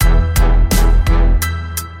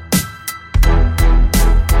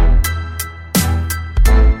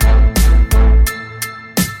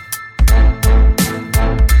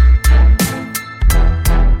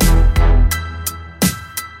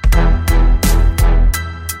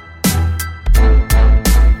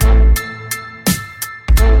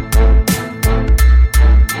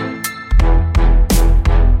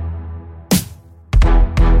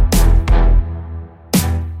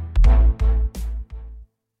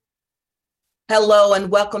Hello and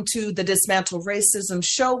welcome to the Dismantle Racism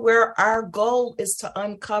Show, where our goal is to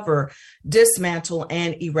uncover, dismantle,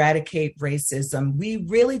 and eradicate racism. We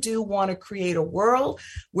really do want to create a world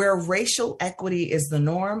where racial equity is the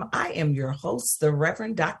norm. I am your host, the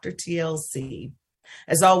Reverend Dr. TLC.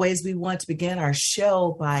 As always, we want to begin our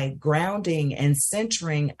show by grounding and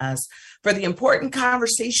centering us for the important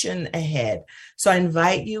conversation ahead. So I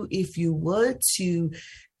invite you, if you would, to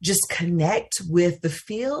just connect with the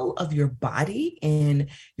feel of your body in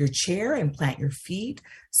your chair and plant your feet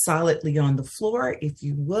solidly on the floor. If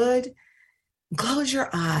you would, close your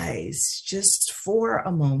eyes just for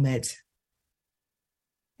a moment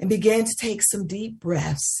and begin to take some deep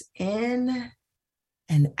breaths in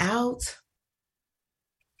and out,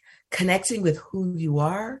 connecting with who you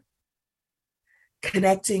are,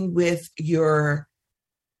 connecting with your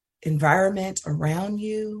environment around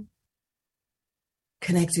you,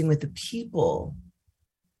 connecting with the people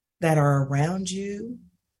that are around you,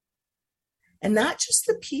 and not just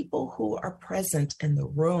the people who are present in the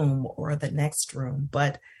room or the next room,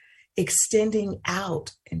 but extending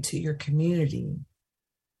out into your community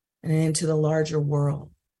and into the larger world.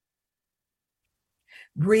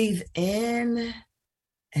 Breathe in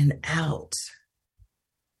and out,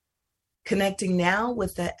 connecting now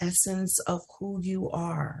with the essence of who you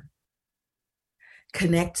are.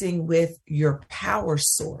 Connecting with your power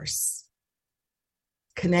source,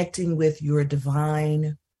 connecting with your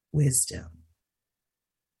divine wisdom.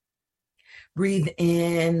 Breathe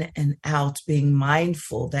in and out, being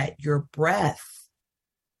mindful that your breath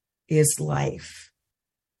is life.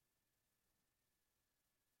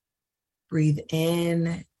 Breathe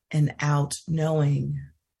in and out, knowing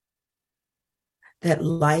that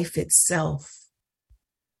life itself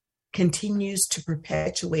continues to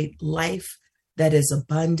perpetuate life that is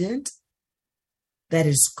abundant, that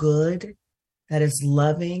is good, that is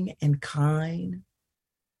loving and kind.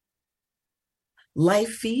 Life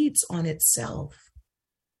feeds on itself.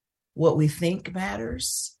 What we think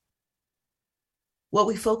matters. What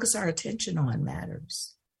we focus our attention on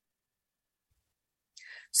matters.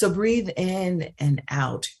 So breathe in and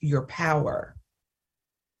out your power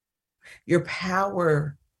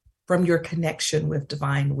from your connection with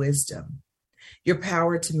divine wisdom. Your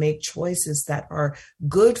power to make choices that are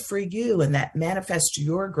good for you and that manifest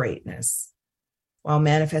your greatness while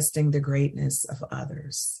manifesting the greatness of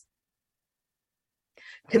others.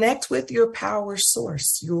 Connect with your power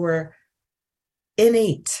source, your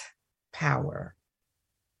innate power,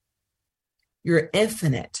 your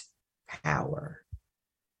infinite power.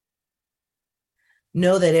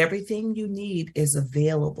 Know that everything you need is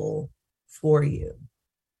available for you.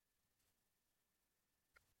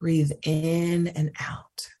 Breathe in and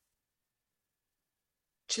out.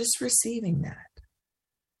 Just receiving that.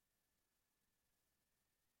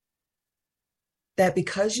 That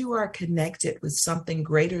because you are connected with something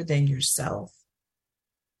greater than yourself,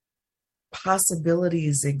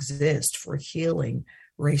 possibilities exist for healing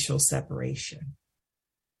racial separation.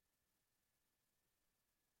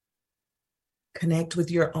 Connect with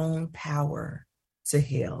your own power to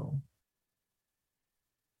heal.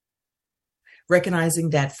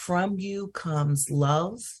 Recognizing that from you comes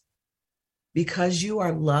love because you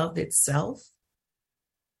are love itself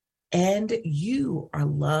and you are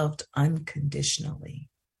loved unconditionally.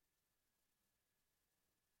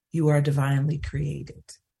 You are divinely created.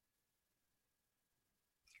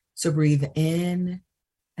 So breathe in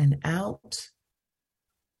and out,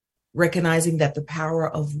 recognizing that the power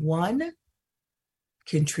of one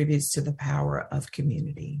contributes to the power of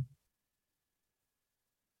community.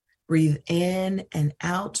 Breathe in and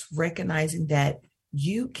out, recognizing that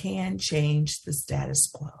you can change the status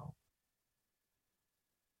quo.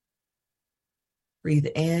 Breathe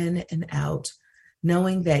in and out,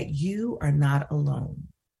 knowing that you are not alone.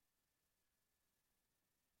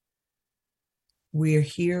 We're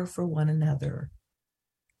here for one another,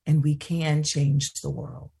 and we can change the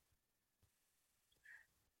world.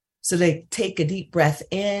 So take a deep breath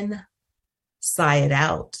in, sigh it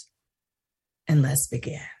out, and let's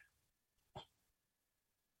begin.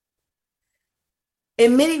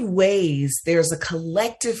 In many ways, there's a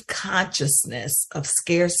collective consciousness of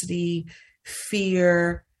scarcity,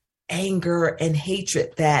 fear, anger, and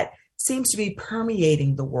hatred that seems to be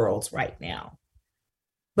permeating the world right now.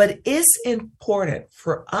 But it's important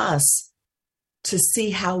for us to see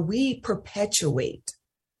how we perpetuate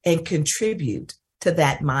and contribute to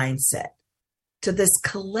that mindset, to this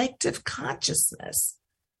collective consciousness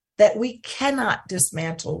that we cannot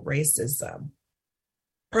dismantle racism.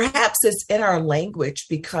 Perhaps it's in our language,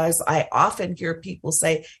 because I often hear people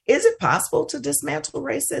say, is it possible to dismantle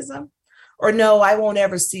racism? Or no, I won't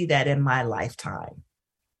ever see that in my lifetime.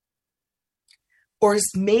 Or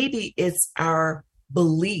maybe it's our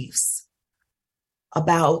beliefs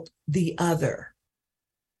about the other,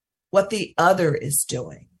 what the other is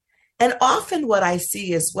doing. And often what I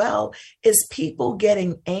see as well is people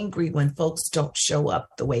getting angry when folks don't show up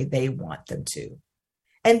the way they want them to.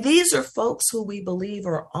 And these are folks who we believe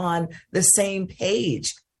are on the same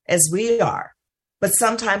page as we are. But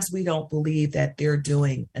sometimes we don't believe that they're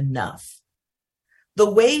doing enough. The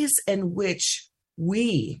ways in which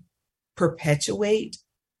we perpetuate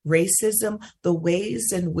racism, the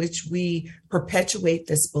ways in which we perpetuate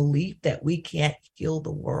this belief that we can't heal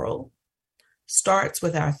the world, starts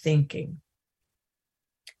with our thinking.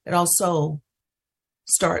 It also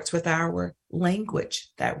starts with our language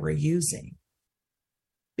that we're using,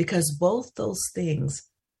 because both those things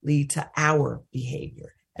lead to our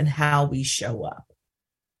behavior and how we show up.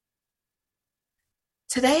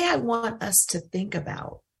 Today, I want us to think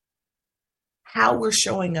about how we're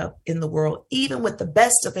showing up in the world, even with the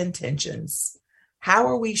best of intentions. How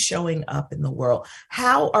are we showing up in the world?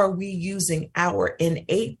 How are we using our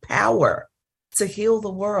innate power to heal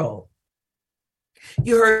the world?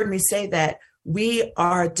 You heard me say that we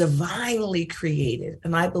are divinely created,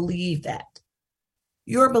 and I believe that.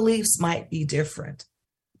 Your beliefs might be different,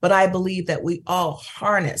 but I believe that we all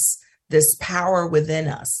harness this power within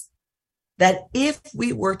us, that if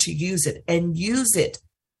we were to use it and use it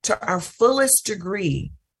to our fullest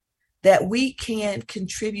degree, that we can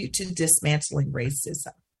contribute to dismantling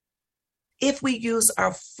racism. If we use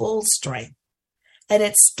our full strength, and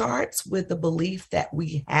it starts with the belief that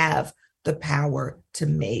we have the power to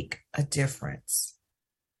make a difference.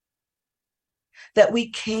 That we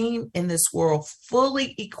came in this world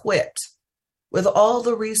fully equipped with all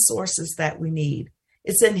the resources that we need.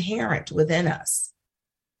 It's inherent within us.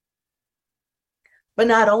 But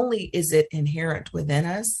not only is it inherent within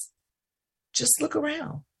us, just look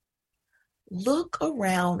around. Look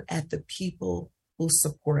around at the people who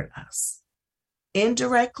support us,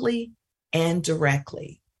 indirectly and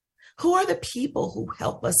directly. Who are the people who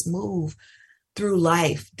help us move through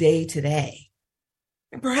life day to day?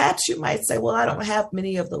 And perhaps you might say, well, I don't have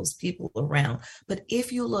many of those people around. But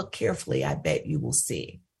if you look carefully, I bet you will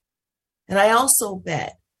see. And I also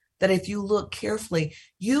bet that if you look carefully,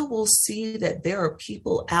 you will see that there are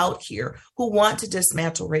people out here who want to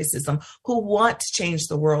dismantle racism, who want to change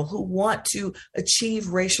the world, who want to achieve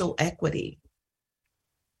racial equity.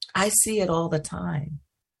 I see it all the time.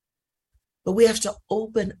 But we have to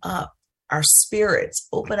open up our spirits,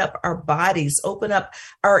 open up our bodies, open up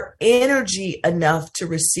our energy enough to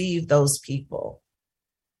receive those people.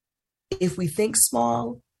 If we think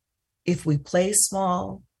small, if we play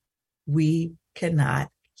small, we cannot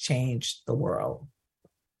change the world.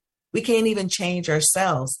 We can't even change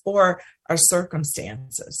ourselves or our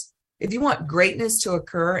circumstances. If you want greatness to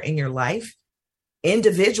occur in your life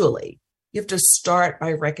individually, you have to start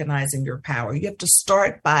by recognizing your power. You have to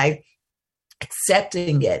start by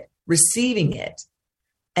accepting it, receiving it.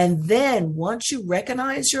 And then once you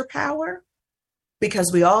recognize your power,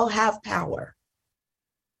 because we all have power,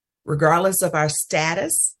 regardless of our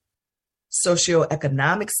status,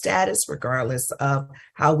 socioeconomic status, regardless of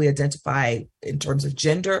how we identify in terms of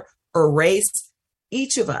gender or race,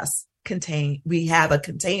 each of us we have a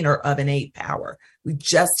container of innate power. We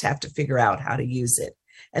just have to figure out how to use it.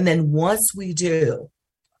 And then once we do,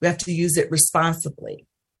 we have to use it responsibly.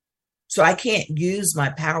 So I can't use my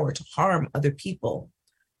power to harm other people.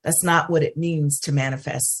 That's not what it means to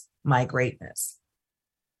manifest my greatness.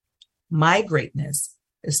 My greatness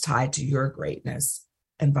is tied to your greatness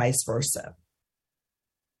and vice versa.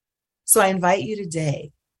 So I invite you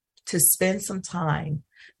today to spend some time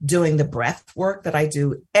doing the breath work that I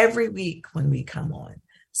do every week when we come on,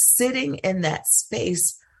 sitting in that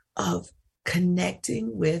space of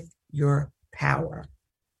connecting with your power,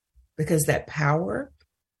 because that power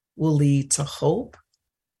will lead to hope,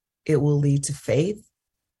 it will lead to faith,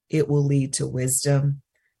 it will lead to wisdom,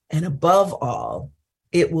 and above all,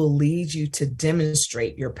 it will lead you to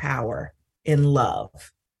demonstrate your power in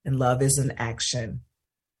love. And love is an action.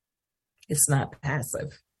 It's not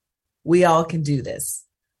passive. We all can do this.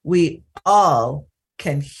 We all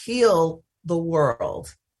can heal the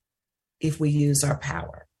world if we use our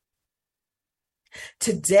power.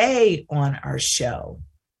 Today on our show,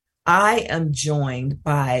 I am joined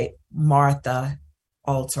by Martha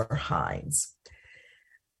Alter Hines.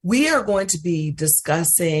 We are going to be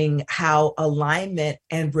discussing how alignment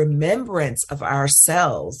and remembrance of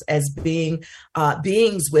ourselves as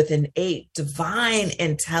beings with innate divine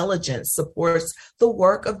intelligence supports the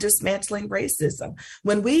work of dismantling racism.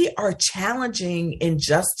 When we are challenging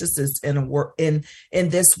injustices in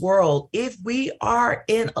this world, if we are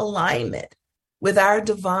in alignment with our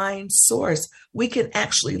divine source, we can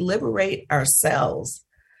actually liberate ourselves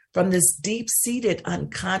from this deep-seated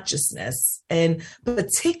unconsciousness, and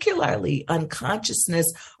particularly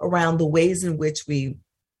unconsciousness around the ways in which we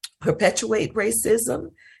perpetuate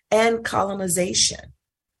racism and colonization.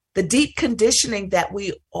 The deep conditioning that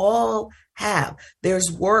we all have.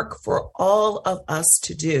 There's work for all of us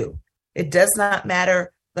to do. It does not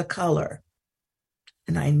matter the color.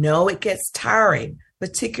 And I know it gets tiring,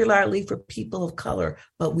 particularly for people of color,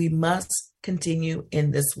 but we must continue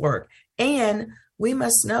in this work. And we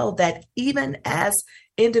must know that even as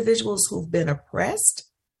individuals who've been oppressed,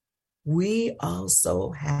 we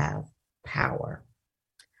also have power.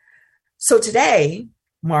 So today,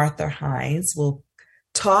 Martha Hines will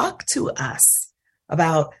talk to us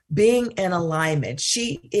about being in alignment.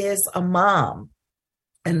 She is a mom,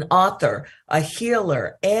 an author, a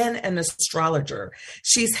healer, and an astrologer.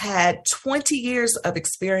 She's had 20 years of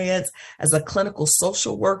experience as a clinical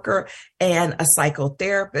social worker and a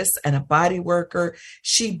psychotherapist and a body worker.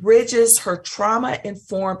 She bridges her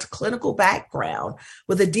trauma-informed clinical background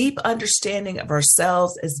with a deep understanding of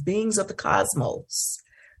ourselves as beings of the cosmos,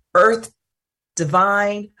 earth,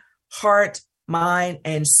 divine, heart, mind,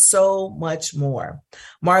 and so much more.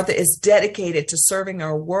 Martha is dedicated to serving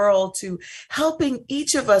our world, to helping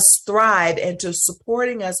each of us thrive, and to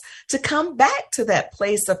supporting us to come back to that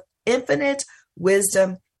place of infinite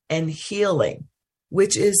wisdom and healing,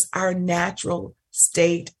 which is our natural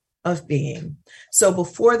state of being. So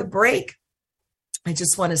before the break, I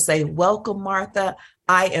just want to say, welcome, Martha.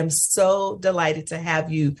 I am so delighted to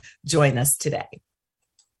have you join us today.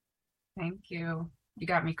 Thank you. You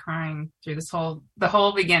got me crying through the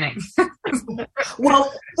whole beginning.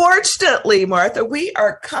 Well, fortunately, Martha, we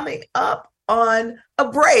are coming up on a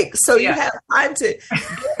break. So you have time to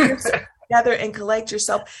get yourself together and collect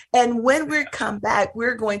yourself. And when we come back,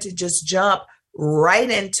 we're going to just jump right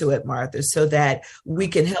into it, Martha, so that we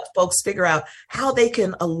can help folks figure out how they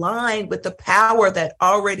can align with the power that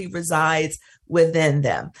already resides within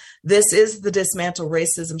them. This is the Dismantle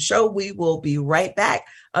Racism Show. We will be right back.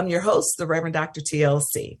 I'm your host, the Reverend Dr.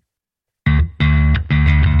 TLC.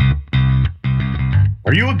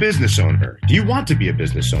 Are you a business owner? Do you want to be a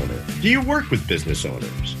business owner? Do you work with business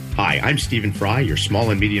owners? Hi, I'm Stephen Fry, your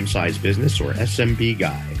small and medium-sized business, or SMB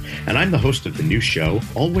guy, and I'm the host of the new show,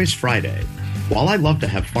 Always Friday. While I love to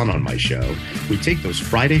have fun on my show, we take those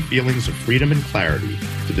Friday feelings of freedom and clarity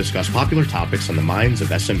to discuss popular topics on the minds of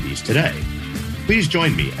SMBs today. Please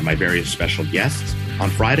join me and my various special guests on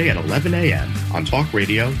Friday at 11 a.m. on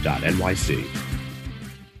talkradio.nyc.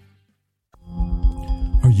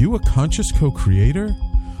 Are you a conscious co-creator?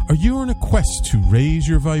 Are you on a quest to raise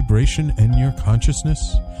your vibration and your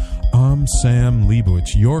consciousness? I'm Sam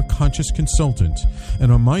Leibowitz, your conscious consultant, and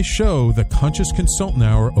on my show, The Conscious Consultant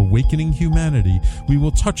Hour, Awakening Humanity, we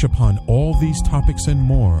will touch upon all these topics and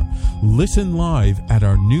more. Listen live at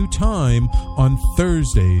our new time on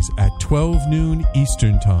Thursdays at 12 noon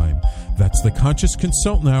Eastern Time. That's The Conscious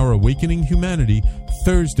Consultant Hour, Awakening Humanity,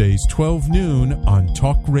 Thursdays, 12 noon on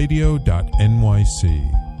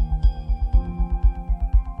talkradio.nyc.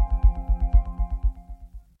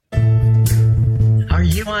 Are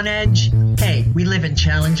you on edge? Hey, we live in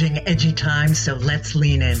challenging, edgy times, so let's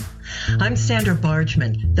lean in. I'm Sandra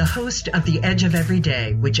Bargman, the host of The Edge of Every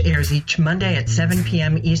Day, which airs each Monday at 7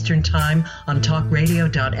 p.m. Eastern Time on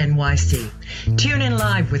talkradio.nyc. Tune in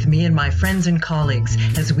live with me and my friends and colleagues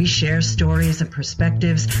as we share stories and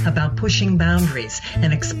perspectives about pushing boundaries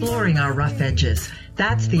and exploring our rough edges.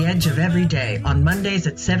 That's The Edge of Every Day on Mondays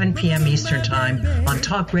at 7 p.m. Eastern Time on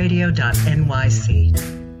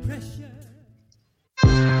talkradio.nyc.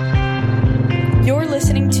 You're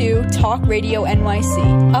listening to Talk Radio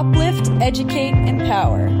NYC. Uplift, educate,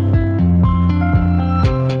 empower.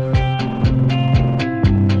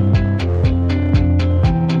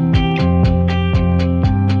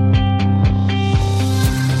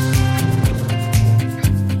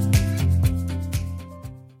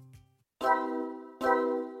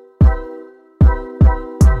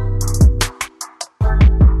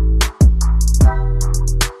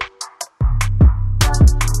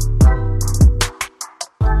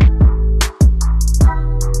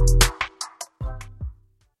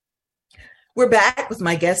 We're back with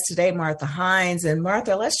my guest today, Martha Hines. And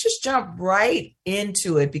Martha, let's just jump right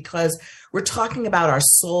into it because we're talking about our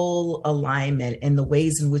soul alignment and the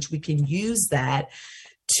ways in which we can use that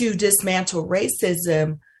to dismantle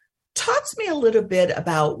racism. Talk to me a little bit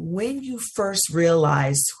about when you first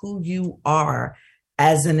realized who you are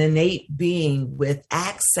as an innate being with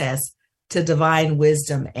access to divine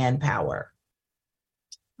wisdom and power.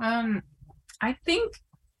 I think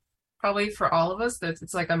probably for all of us, that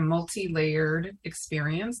it's like a multi-layered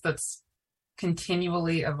experience that's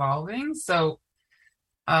continually evolving. So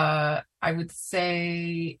I would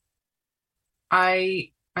say I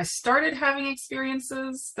started having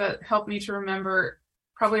experiences that helped me to remember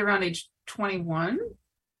probably around age 21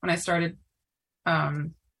 when I started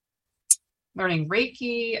learning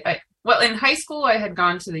Reiki. In high school, I had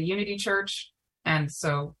gone to the Unity Church. And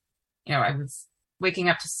so, I was waking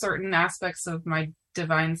up to certain aspects of my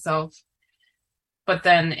divine self. But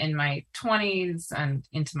then in my 20s and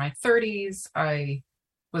into my 30s, I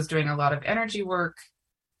was doing a lot of energy work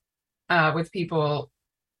with people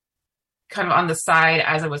kind of on the side,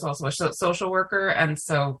 as I was also a social worker. And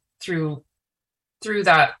so through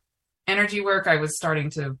that energy work, I was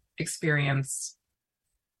starting to experience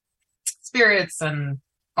spirits and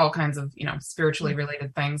all kinds of, spiritually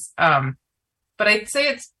related things. But I'd say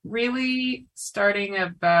it's really starting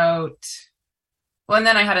about, and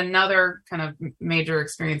then I had another kind of major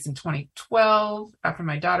experience in 2012 after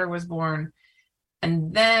my daughter was born.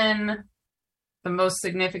 And then the most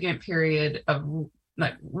significant period of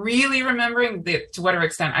like really remembering to whatever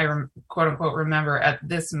extent I quote unquote remember at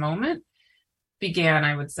this moment began,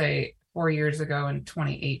 I would say 4 years ago in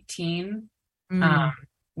 2018,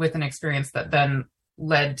 with an experience that then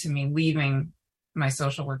led to me leaving my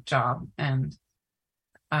social work job. And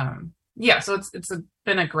so it's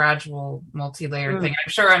been a gradual multi-layered thing.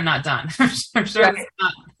 I'm sure I'm not done. I'm sure it's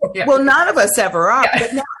not. Yeah. Well, none of us ever are.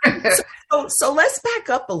 Yeah. But now, so let's back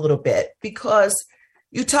up a little bit, because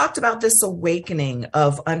you talked about this awakening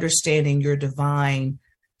of understanding your divine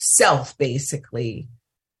self, basically,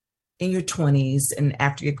 in your 20s and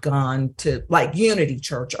after you'd gone to like Unity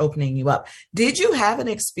Church opening you up. Did you have an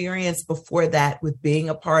experience before that with being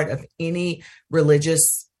a part of any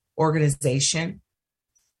religious organization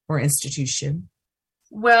or institution?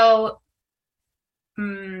 Well,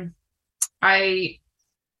 I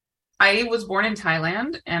was born in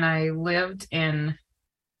Thailand and I lived in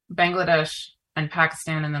Bangladesh and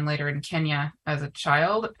Pakistan and then later in Kenya as a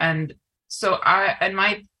child. And so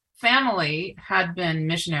my family had been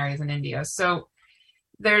missionaries in India. So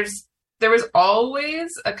there was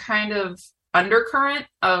always a kind of undercurrent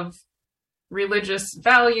of religious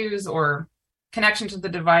values or connection to the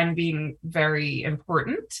divine being very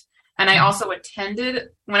important. And I also attended,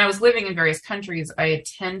 when I was living in various countries, I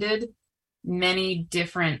attended many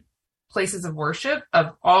different places of worship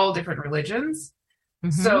of all different religions.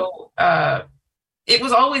 Mm-hmm. So it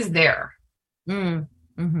was always there.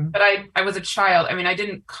 Mm-hmm. But I was a child. I mean, I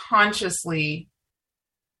didn't consciously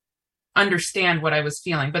understand what I was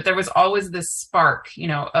feeling, but there was always this spark,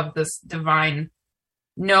 of this divine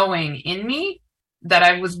knowing in me that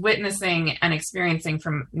I was witnessing and experiencing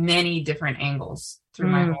from many different angles through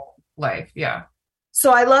my whole life. Yeah.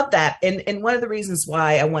 So I love that. And one of the reasons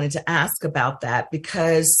why I wanted to ask about that,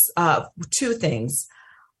 because two things.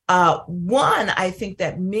 One, I think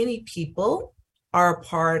that many people are a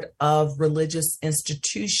part of religious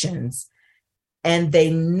institutions and they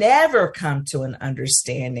never come to an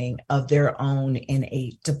understanding of their own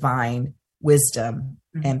innate divine wisdom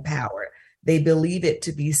and power. They believe it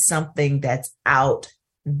to be something that's out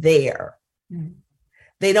there.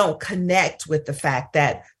 They don't connect with the fact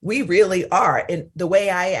that we really are. And the way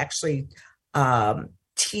I actually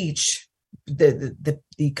teach the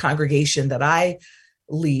congregation that I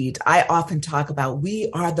lead, I often talk about we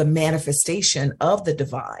are the manifestation of the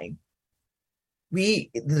divine. The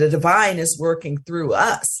divine is working through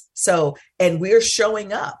us. So, and we're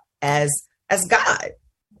showing up as God,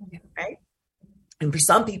 right? And for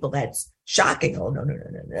some people, that's shocking. Oh, no.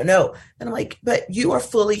 And I'm like, but you are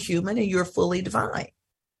fully human and you're fully divine.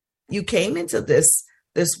 You came into this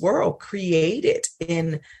world created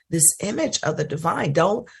in this image of the divine.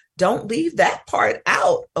 Don't leave that part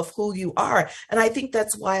out of who you are. And I think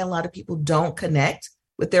that's why a lot of people don't connect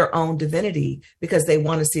with their own divinity, because they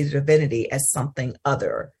want to see the divinity as something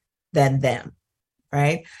other than them,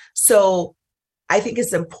 right? So I think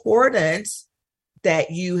it's important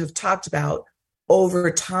that you have talked about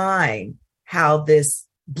over time how this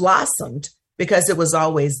blossomed, because it was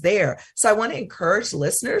always there. So I want to encourage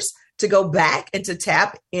listeners to go back and to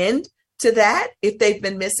tap into that if they've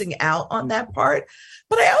been missing out on that part.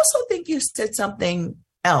 But I also think you said something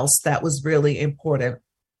else that was really important.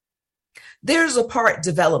 There's a part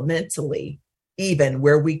developmentally, even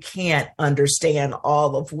where we can't understand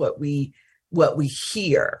all of what we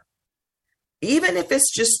hear. Even if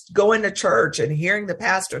it's just going to church and hearing the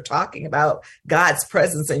pastor talking about God's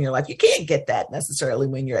presence in your life, you can't get that necessarily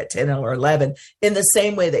when you're at 10 or 11 in the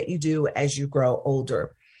same way that you do as you grow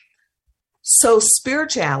older. So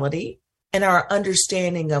spirituality and our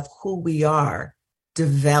understanding of who we are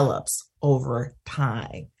develops over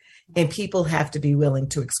time. And people have to be willing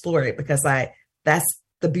to explore it, because that's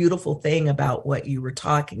the beautiful thing about what you were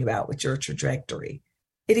talking about with your trajectory.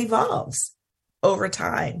 It evolves over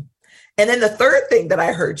time. And then the third thing that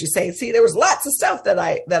I heard you say, see, there was lots of stuff that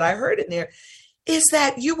I heard in there, is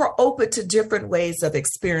that you were open to different ways of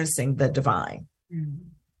experiencing the divine. Mm-hmm.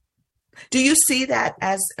 Do you see that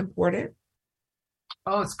as important?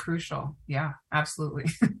 Oh, it's crucial. Yeah, absolutely.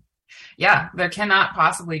 Yeah, there cannot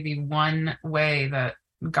possibly be one way that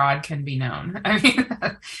God can be known. I mean,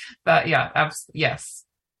 but yeah, yes.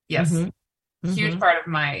 Mm-hmm. Huge part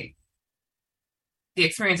of the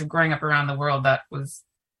experience of growing up around the world, that was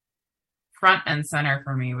front and center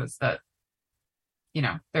for me, was that,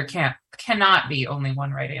 there cannot be only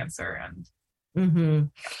one right answer. And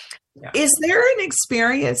yeah. Is there an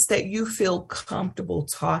experience that you feel comfortable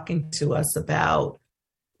talking to us about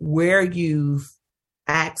where you've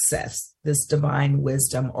accessed this divine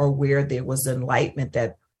wisdom, or where there was enlightenment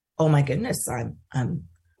that, oh my goodness, I'm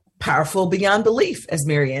powerful beyond belief, as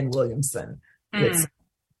Marianne Williamson would say?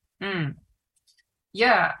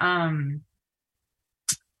 Yeah.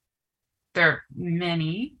 There are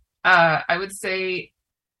many. I would say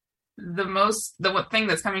the one thing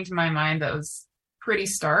that's coming to my mind that was pretty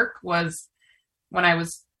stark was when I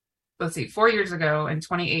was, 4 years ago in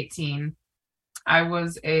 2018, I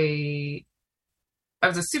was a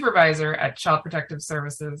supervisor at Child Protective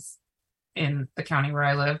Services in the county where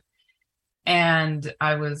I live. And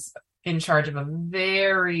I was in charge of a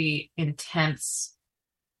very intense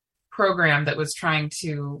program that was trying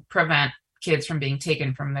to prevent kids from being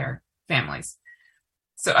taken from their families.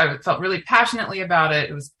 So I felt really passionately about it.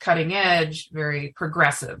 It was cutting edge, very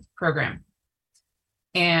progressive program.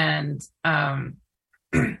 And I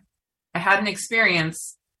had an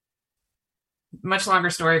experience, much longer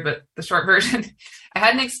story, but the short version, I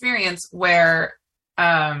had an experience where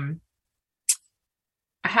I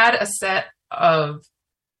had a set of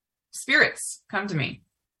spirits come to me.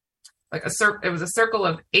 Like it was a circle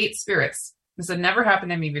of 8 spirits. This had never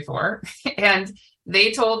happened to me before. And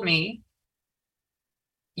they told me,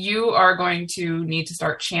 you are going to need to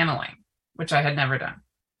start channeling, which I had never done.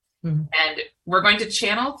 Mm-hmm. And we're going to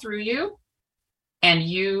channel through you, and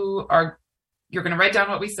you're going to write down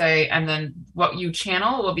what we say, and then what you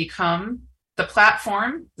channel will become the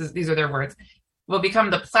platform. These are their words. Will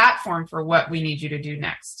become the platform for what we need you to do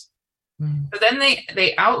next. Mm-hmm. So then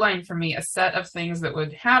they outlined for me a set of things that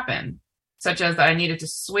would happen, such as that I needed to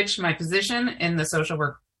switch my position in that social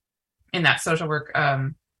work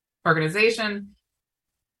organization,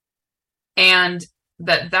 and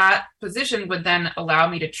that position would then allow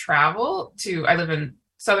me to travel to, I live in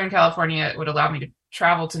Southern California. It would allow me to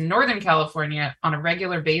travel to Northern California on a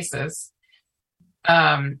regular basis.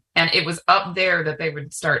 And it was up there that they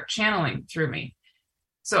would start channeling through me.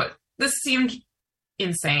 So this seemed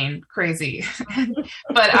insane, crazy,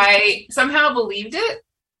 but I somehow believed it.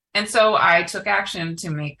 And so I took action to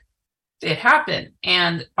make it happen.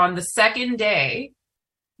 And on the second day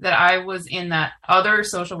that I was in that other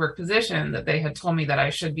social work position that they had told me that I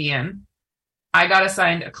should be in, I got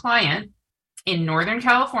assigned a client in Northern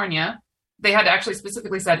California. They had actually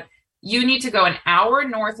specifically said, you need to go an hour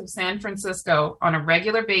north of San Francisco on a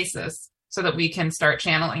regular basis so that we can start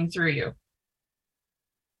channeling through you.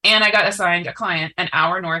 And I got assigned a client an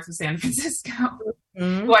hour north of San Francisco,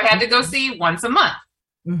 who I had to go see once a month.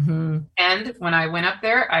 Mm-hmm. And when I went up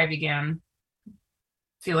there, I began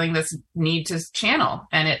feeling this need to channel,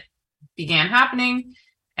 and it began happening.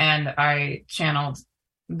 And I channeled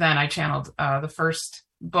the first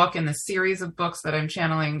book in the series of books that I'm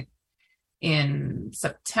channeling in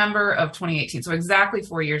September of 2018. So exactly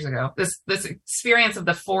 4 years ago. This experience of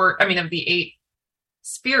the 8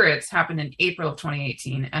 spirits happened in April of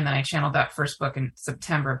 2018. And then I channeled that first book in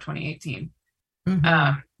September of 2018.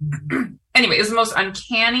 Mm-hmm. Anyway, it was the most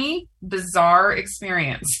uncanny, bizarre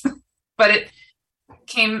experience, but it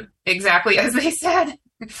came exactly as they said.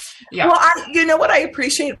 Yeah. Well, what I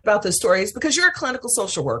appreciate about this story is because you're a clinical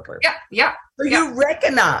social worker. Yeah. So you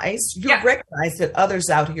recognize that others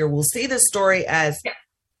out here will see this story as,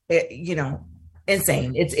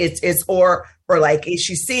 insane. It's or like, is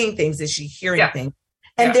she seeing things? Is she hearing things?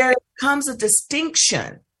 And there comes a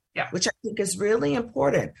distinction Yeah. which I think is really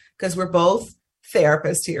important because we're both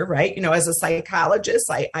therapists here, right? You know, as a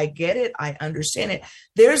psychologist, I get it. I understand it.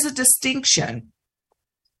 There's a distinction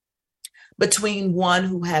between one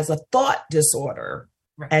who has a thought disorder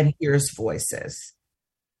and hears voices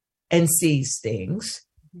and sees things,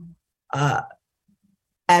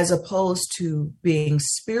 as opposed to being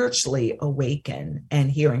spiritually awakened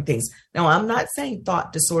and hearing things. Now, I'm not saying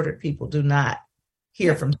thought disordered people do not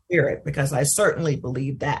hear from spirit, because I certainly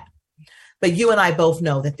believe that. But you and I both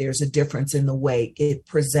know that there's a difference in the way it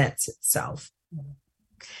presents itself.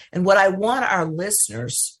 And what I want our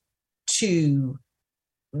listeners to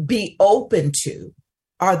be open to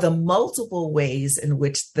are the multiple ways in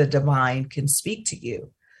which the divine can speak to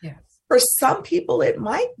you. Yes. For some people, it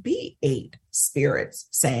might be 8 spirits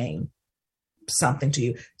saying something to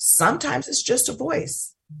you. Sometimes it's just a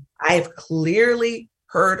voice. I have clearly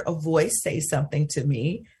heard a voice say something to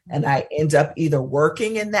me, and I end up either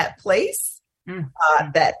working in that place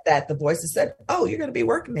that the voice has said, oh, you're going to be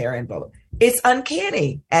working there. And it's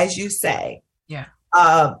uncanny, as you say. Yeah.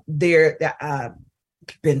 There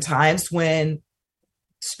been times when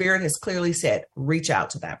spirit has clearly said, reach out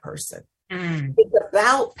to that person. It's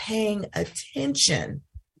about paying attention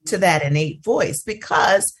to that innate voice,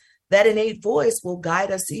 because that innate voice will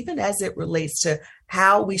guide us even as it relates to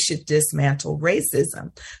how we should dismantle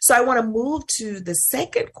racism. So I want to move to the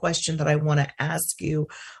second question that I want to ask you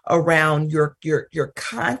around your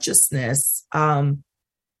consciousness. You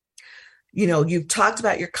know, you've talked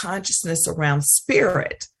about your consciousness around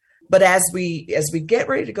spirit, but as we get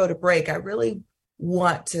ready to go to break, I really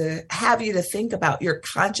want to have you to think about your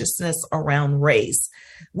consciousness around race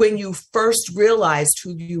when you first realized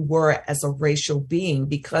who you were as a racial being,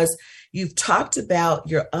 because you've talked about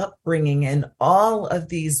your upbringing in all of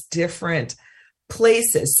these different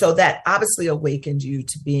places. So that obviously awakened you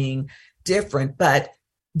to being different, but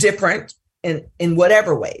different in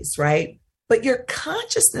whatever ways, right? But your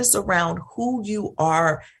consciousness around who you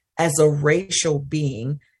are as a racial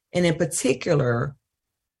being, and in particular,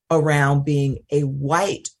 around being a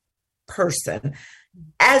white person,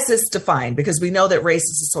 as it's defined, because we know that race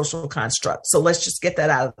is a social construct. So let's just get that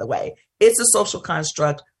out of the way. It's a social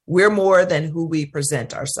construct. We're more than who we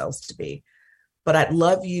present ourselves to be. But I'd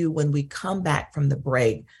love you, when we come back from the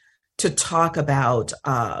break, to talk about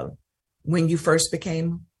when you first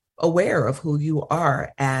became aware of who you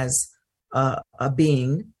are as a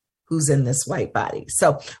being who's in this white body.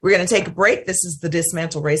 So we're going to take a break. This is the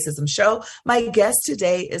Dismantle Racism Show. My guest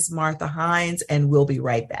today is Martha Hines, and we'll be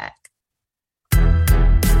right back.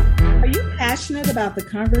 Are you passionate about the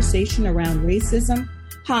conversation around racism?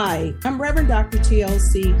 Hi, I'm Reverend Dr.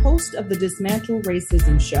 TLC, host of the Dismantle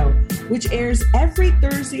Racism Show, which airs every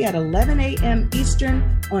Thursday at 11 a.m. Eastern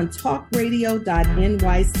on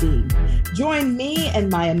talkradio.nyc. Join me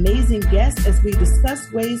and my amazing guests as we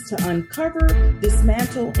discuss ways to uncover,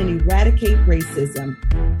 dismantle, and eradicate racism.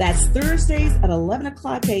 That's Thursdays at 11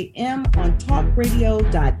 o'clock a.m. on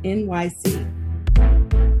talkradio.nyc.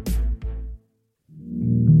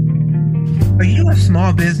 Are you a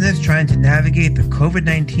small business trying to navigate the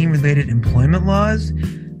COVID-19 related employment laws?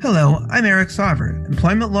 Hello, I'm Eric Sauver,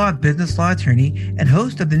 employment law, business law attorney, and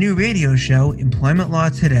host of the new radio show, Employment Law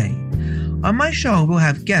Today. On my show, we'll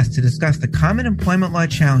have guests to discuss the common employment law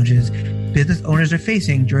challenges business owners are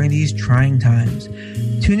facing during these trying times.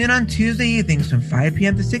 Tune in on Tuesday evenings from 5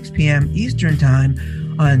 p.m. to 6 p.m. Eastern Time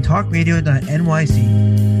on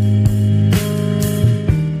talkradio.nyc.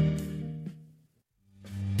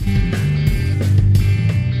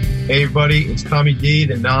 Hey everybody, it's Tommy D,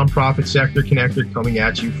 the Nonprofit Sector Connector, coming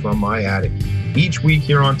at you from my attic. Each week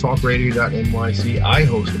here on talkradio.nyc, I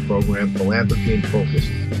host the program Philanthropy in Focus.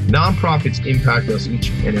 Nonprofits impact us each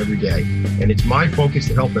and every day, and it's my focus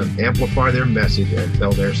to help them amplify their message and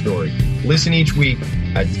tell their story. Listen each week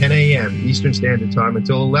at 10 a.m. Eastern Standard Time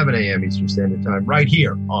until 11 a.m. Eastern Standard Time, right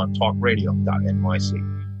here on talkradio.nyc.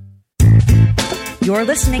 You're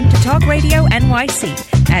listening to Talk Radio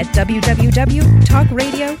NYC at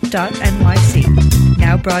www.talkradio.nyc.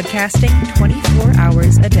 Now broadcasting 24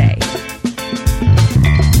 hours a day.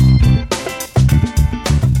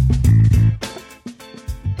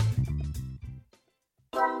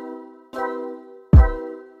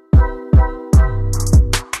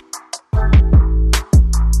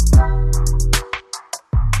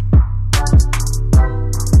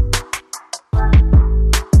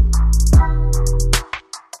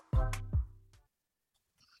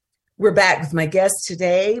 We're back with my guest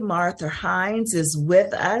today. Martha Hines is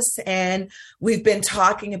with us, and we've been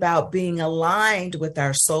talking about being aligned with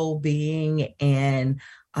our soul being and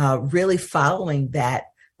really following that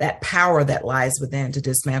that power that lies within to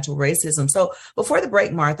dismantle racism. So before the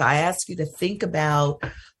break, Martha, I asked you to think about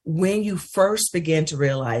when you first began to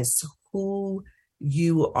realize who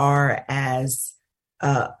you are as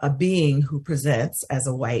a being who presents as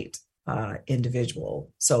a white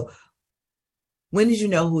individual. So when did you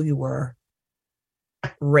know who you were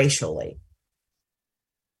racially?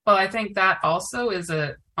 Well, I think that also is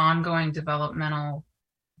an ongoing developmental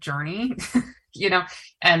journey,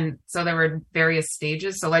 and so there were various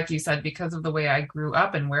stages. So like you said, because of the way I grew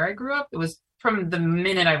up and where I grew up, it was from the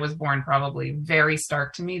minute I was born, probably very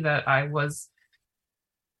stark to me that I was,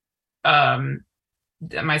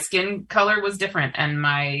 my skin color was different and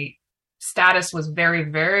my status was very,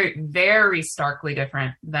 very, very starkly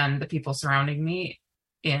different than the people surrounding me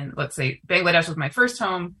in, let's say, Bangladesh was my first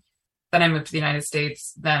home. Then I moved to the United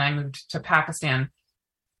States. Then I moved to Pakistan.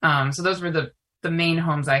 So those were the main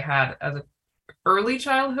homes I had as an early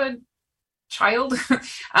child.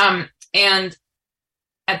 And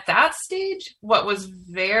at that stage, what was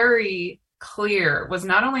very clear was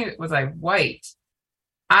not only was I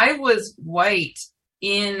was white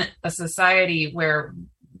in a society where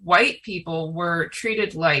white people were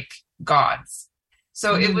treated like gods.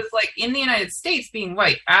 So it was like in the United States, being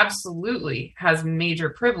white absolutely has major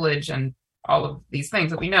privilege and all of these things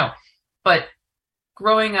that we know. But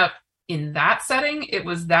growing up in that setting, it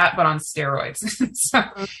was that, but on steroids.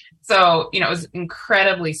 So, it was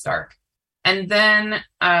incredibly stark. And then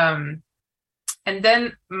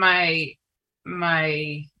my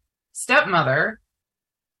stepmother,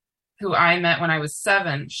 who I met when I was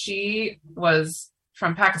 7, she was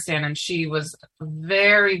from Pakistan, and she was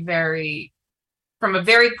very, very, from a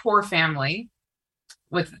very poor family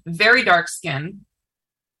with very dark skin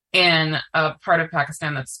in a part of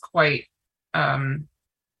Pakistan that's quite,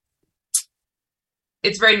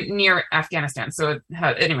 it's very near Afghanistan. So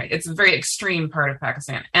it's a very extreme part of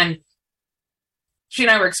Pakistan. And she and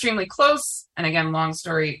I were extremely close. And again, long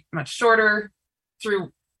story, much shorter,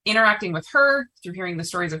 through interacting with her, through hearing the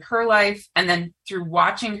stories of her life, and then through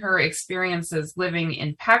watching her experiences living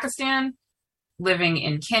in Pakistan, living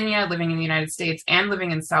in Kenya, living in the United States, and living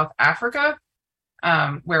in South Africa,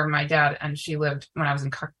 where my dad and she lived when I was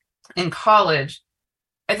in college.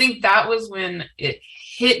 I think that was when it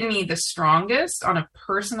hit me the strongest on a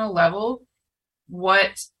personal level,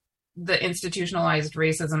 what the institutionalized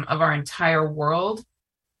racism of our entire world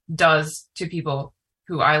does to people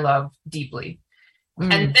who I love deeply.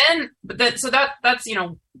 And then, that's,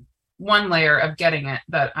 one layer of getting it,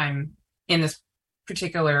 that I'm in this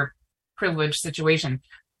particular privileged situation.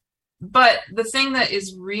 But the thing that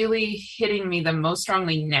is really hitting me the most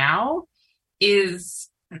strongly now is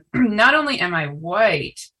not only am I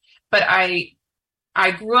white, but I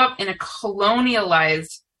grew up in a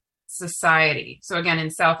colonialized society. So again, in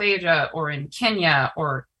South Asia or in Kenya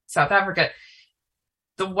or South Africa,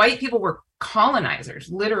 the white people were colonizers,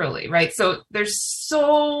 literally, right? So there's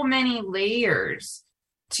so many layers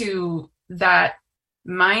to that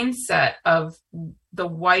mindset of the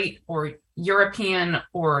white or European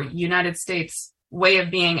or United States way of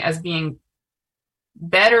being as being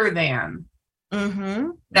better than,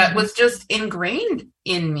 that was just ingrained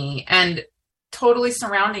in me and totally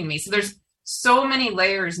surrounding me. So there's so many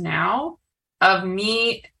layers now of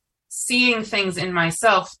me seeing things in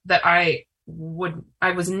myself that I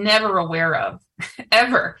was never aware of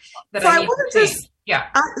ever. That So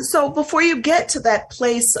so before you get to that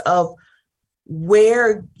place of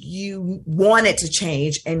where you wanted to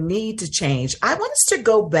change and need to change, I want us to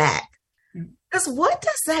go back. Because what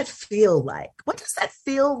does that feel like? What does that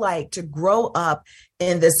feel like to grow up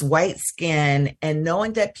in this white skin and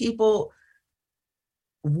knowing that people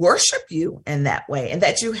worship you in that way and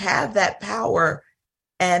that you have that power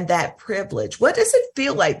and that privilege? What does it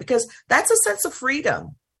feel like? Because that's a sense of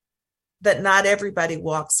freedom that not everybody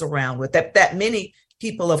walks around with, that many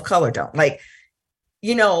people of color don't.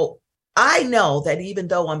 I know that even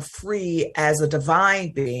though I'm free as a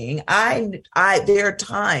divine being, there are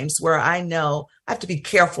times where I know I have to be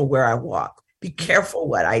careful where I walk, be careful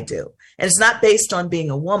what I do. And it's not based on being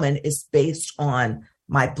a woman, it's based on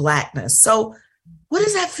my Blackness. So what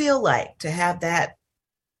does that feel like to have that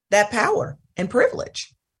power and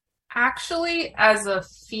privilege? Actually, as a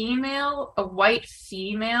female, a white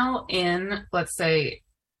female in, let's say,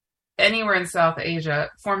 anywhere in South Asia,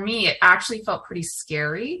 for me, it actually felt pretty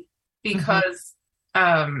scary because,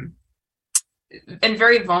 and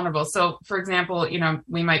very vulnerable. So, for example,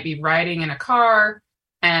 we might be riding in a car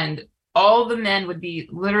and all the men would be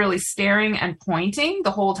literally staring and pointing the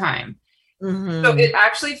whole time. So it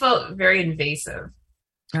actually felt very invasive.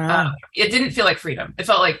 It didn't feel like freedom. It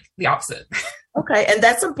felt like the opposite. Okay. And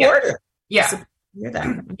that's important. Yeah. hear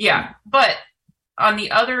that. Yeah. But on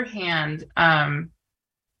the other hand,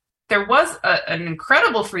 there was an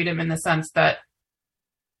incredible freedom in the sense that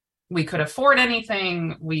we could afford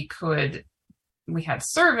anything. We had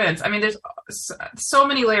servants. I mean, there's so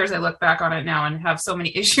many layers. I look back on it now and have so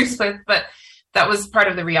many issues with, but that was part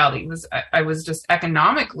of the reality. I was just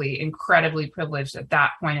economically incredibly privileged at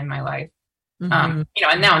that point in my life. And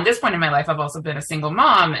now in this point in my life, I've also been a single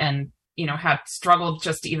mom and, have struggled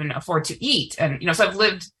just to even afford to eat. And, so I've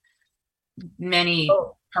lived many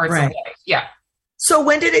parts of life. Yeah. So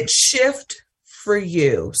when did it shift for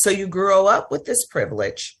you? So you grew up with this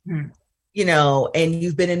privilege, and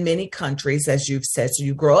you've been in many countries, as you've said, so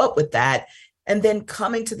you grow up with that. And then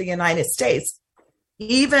coming to the United States,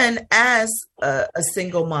 even as a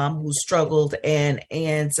single mom who struggled and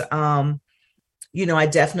I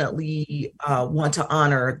definitely want to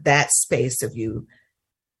honor that space of you.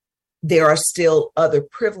 There are still other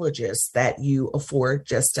privileges that you afford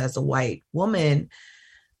just as a white woman.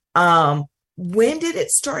 When did it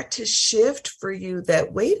start to shift for you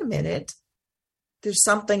that, wait a minute, there's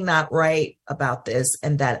something not right about this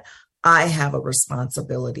and that I have a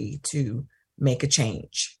responsibility to make a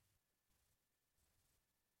change?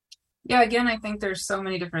 Yeah, again, I think there's so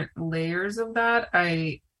many different layers of that.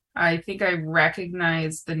 I think I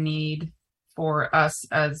recognize the need for us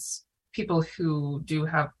as people who do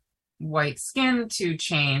have white skin to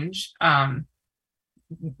change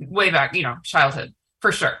way back, childhood,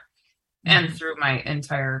 for sure, and through my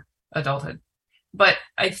entire adulthood. But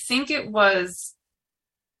I think it was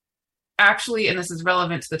actually, and this is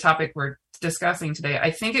relevant to the topic we're discussing today, I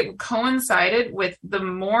think it coincided with the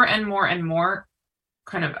more and more and more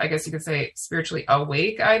kind of, I guess you could say, spiritually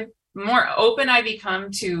awake, more open I become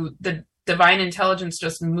to the divine intelligence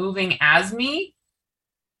just moving as me.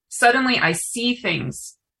 Suddenly I see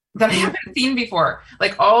things that I haven't seen before,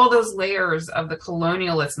 like all those layers of the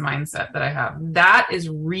colonialist mindset that I have. That is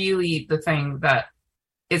really the thing that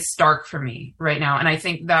is stark for me right now. And I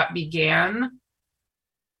think that began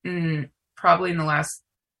probably in the last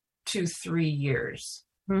 2-3 years.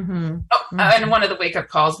 And one of the wake-up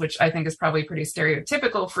calls, which I think is probably pretty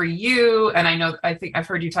stereotypical for you, and I think I've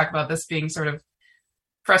heard you talk about this being sort of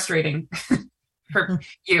frustrating for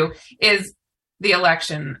you, is the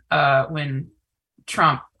election when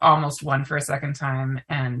Trump almost won for a second time,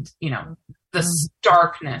 and the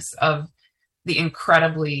starkness of the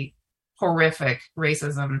incredibly horrific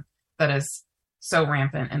racism that is so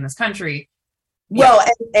rampant in this country. Well,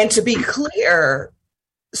 and to be clear,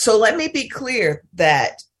 so let me be clear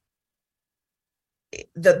that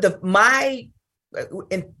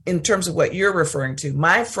in terms of what you're referring to,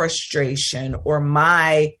 my frustration or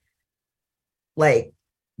my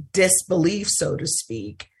disbelief, so to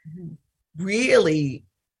speak, really,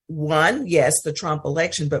 one, yes, the Trump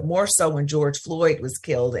election, but more so when George Floyd was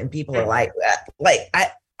killed and people are like,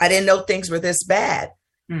 I didn't know things were this bad.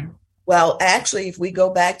 Well, actually, if we go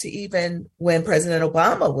back to even when President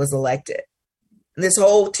Obama was elected, this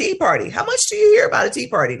whole Tea Party, how much do you hear about a Tea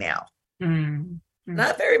Party now?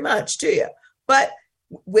 Not very much, do you? But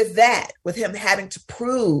with him having to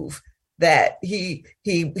prove that he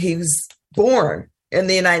was born in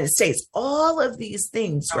the United States, all of these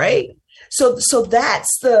things, right? So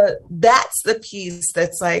that's the piece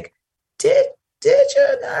that's like, did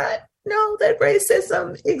you not know that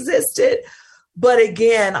racism existed? But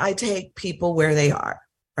again, I take people where they are,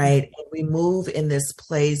 right? And we move in this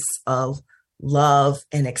place of love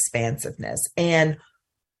and expansiveness. And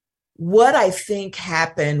what I think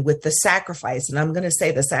happened with the sacrifice, and I'm going to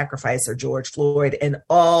say the sacrifice of George Floyd and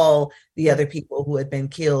all the other people who had been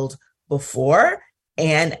killed before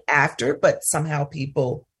and after, but somehow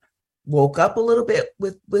people woke up a little bit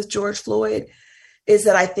with George Floyd, is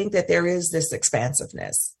that I think that there is this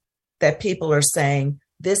expansiveness that people are saying,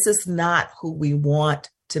 this is not who we want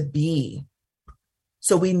to be.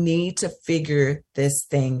 So we need to figure this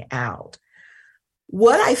thing out.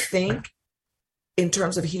 What I think in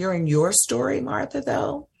terms of hearing your story, Martha,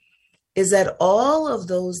 though, is that all of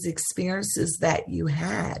those experiences that you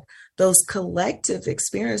had, those collective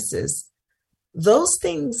experiences, those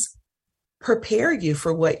things prepare you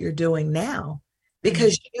for what you're doing now,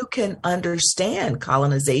 because you can understand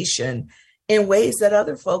colonization in ways that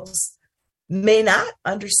other folks may not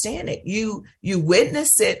understand it. You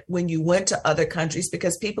witness it when you went to other countries,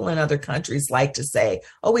 because people in other countries like to say,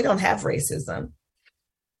 oh, we don't have racism.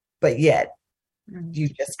 But yet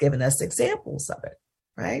you've just given us examples of it,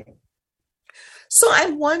 right? So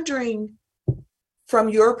I'm wondering, from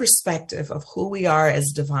your perspective of who we are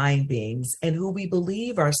as divine beings and who we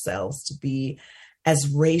believe ourselves to be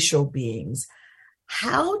as racial beings,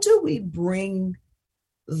 how do we bring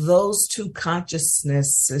those two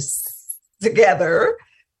consciousnesses together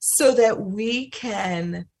so that we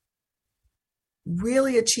can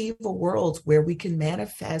really achieve a world where we can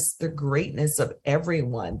manifest the greatness of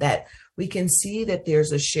everyone, that we can see that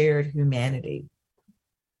there's a shared humanity.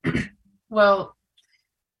 Well,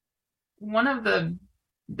 one of the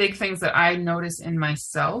big things that I notice in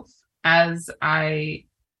myself as I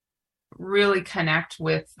really connect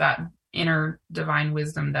with that inner divine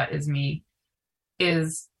wisdom that is me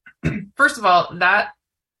is, first of all, that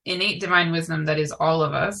innate divine wisdom that is all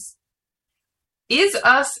of us is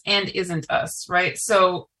us and isn't us, right?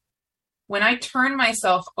 So when I turn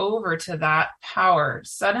myself over to that power,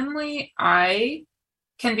 suddenly I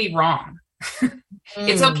can be wrong.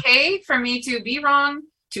 It's okay for me to be wrong,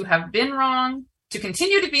 to have been wrong, to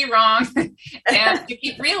continue to be wrong, and to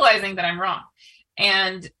keep realizing that I'm wrong.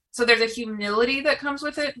 And so there's a humility that comes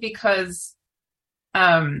with it, because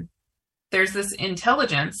there's this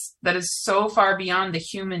intelligence that is so far beyond the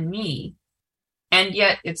human me, and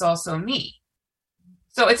yet it's also me.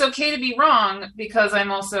 So it's okay to be wrong, because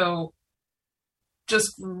I'm also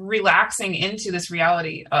just relaxing into this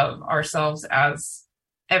reality of ourselves as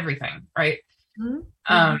everything, right?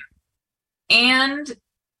 Mm-hmm. And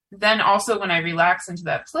then also when I relax into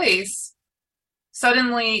that place,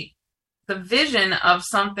 suddenly the vision of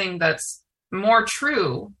something that's more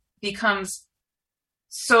true becomes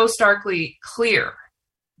so starkly clear.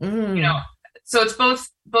 You know, so it's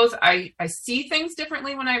both I see things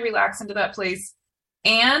differently when I relax into that place,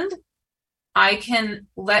 and I can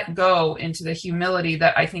let go into the humility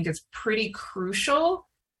that I think is pretty crucial,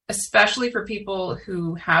 especially for people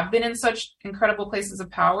who have been in such incredible places of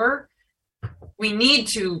power. We need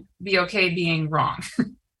to be okay being wrong.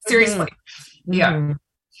 Seriously. Mm-hmm. Yeah.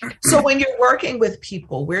 So when you're working with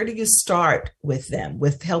people, where do you start with them,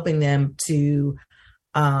 with helping them to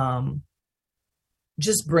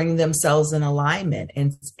just bring themselves in alignment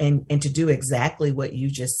and to do exactly what you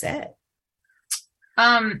just said?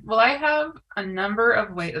 Well, I have a number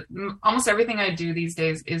of ways. Almost everything I do these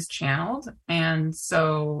days is channeled. And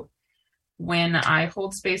so when I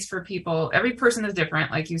hold space for people, every person is different,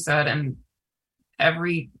 like you said, and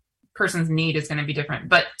every person's need is going to be different.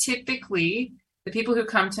 But typically, the people who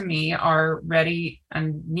come to me are ready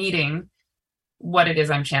and needing what it is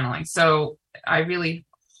I'm channeling. So I really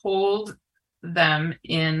hold them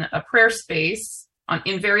in a prayer space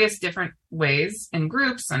in various different ways, in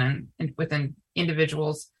groups and within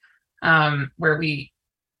individuals, where we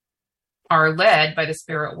are led by the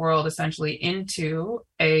spirit world essentially into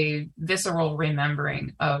a visceral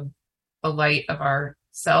remembering of the light of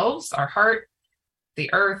ourselves, our heart, the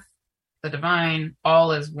earth, the divine,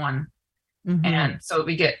 all as one. Mm-hmm. And so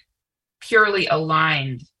we get purely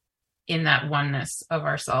aligned in that oneness of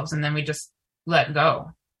ourselves, and then we just let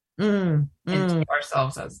go into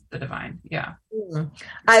ourselves as the divine. Yeah.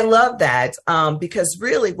 I love that, because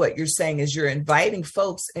really what you're saying is you're inviting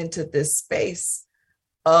folks into this space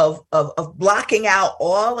of blocking out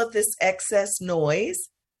all of this excess noise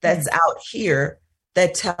that's out here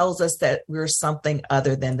that tells us that we're something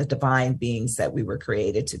other than the divine beings that we were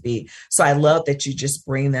created to be. So I love that you just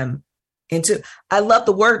bring them into, I love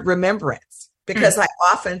the word remembrance, because I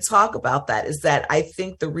often talk about that, is that I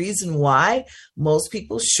think the reason why most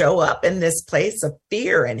people show up in this place of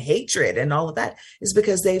fear and hatred and all of that is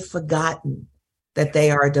because they've forgotten that they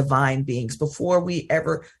are divine beings. Before we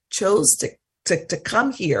ever chose to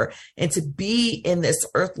come here and to be in this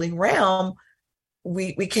earthly realm,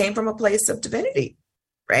 we came from a place of divinity,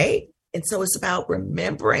 right? And so it's about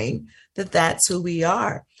remembering that that's who we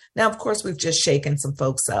are. Now, of course, we've just shaken some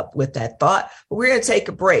folks up with that thought, but we're going to take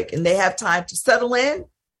a break and they have time to settle in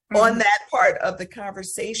on that part of the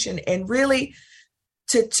conversation and really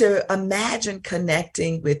to imagine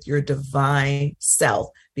connecting with your divine self.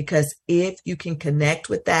 Because if you can connect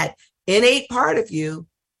with that innate part of you,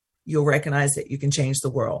 you'll recognize that you can change the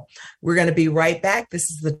world. We're going to be right back. This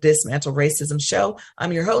is the Dismantle Racism Show.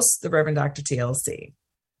 I'm your host, the Reverend Dr. TLC.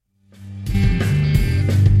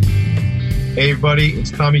 Hey everybody,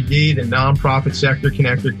 it's Tommy D, the nonprofit sector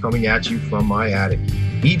connector, coming at you from my attic.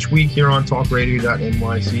 Each week here on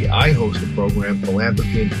talkradio.nyc, I host a program,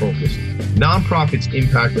 Philanthropy in Focus. Nonprofits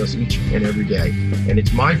impact us each and every day, and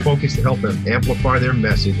it's my focus to help them amplify their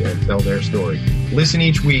message and tell their story. Listen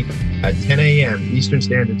each week at 10 a.m. Eastern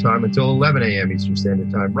Standard Time until 11 a.m. Eastern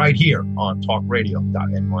Standard Time, right here on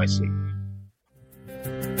talkradio.nyc.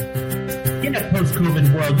 In a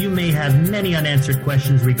post-COVID world, you may have many unanswered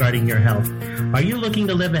questions regarding your health. Are you looking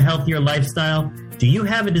to live a healthier lifestyle? Do you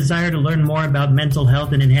have a desire to learn more about mental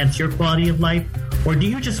health and enhance your quality of life? Or do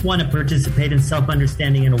you just want to participate in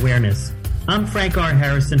self-understanding and awareness? I'm Frank R.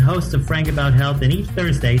 Harrison, host of Frank About Health, and each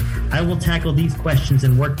Thursday I will tackle these questions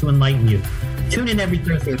and work to enlighten you. Tune in every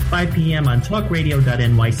Thursday at 5 p.m. on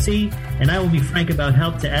talkradio.nyc, and I will be frank about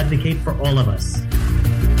health to advocate for all of us.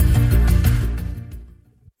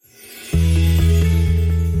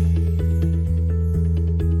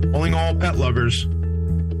 Calling all pet lovers.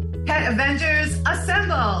 Pet Avengers,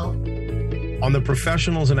 assemble! On the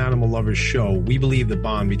Professionals and Animal Lovers show, we believe the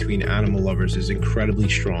bond between animal lovers is incredibly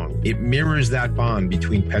strong. It mirrors that bond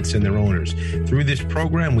between pets and their owners. Through this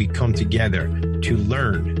program, we come together to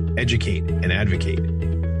learn, educate, and advocate.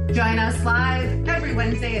 Join us live every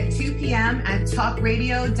Wednesday at 2 p.m. at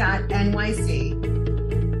talkradio.nyc.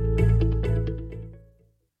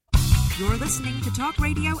 You're listening to Talk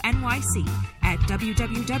Radio NYC at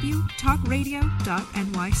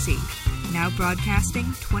www.talkradio.nyc. Now broadcasting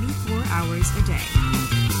 24 hours a day.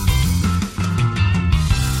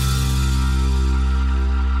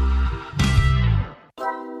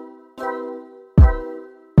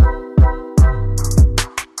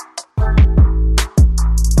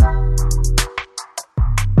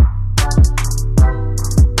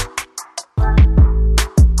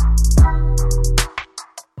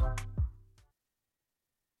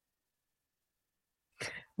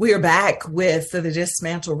 We are back with the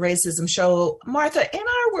Dismantle Racism show. Martha, in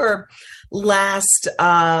our last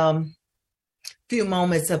few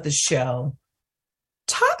moments of the show,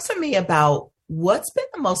 talk to me about what's been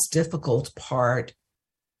the most difficult part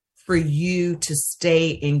for you to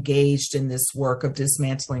stay engaged in this work of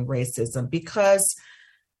dismantling racism, because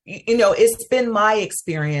it's been my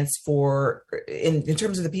experience in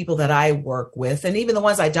terms of the people that I work with, and even the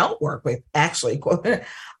ones I don't work with, actually,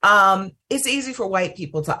 it's easy for white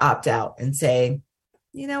people to opt out and say,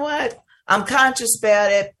 you know what, I'm conscious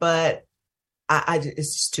about it, but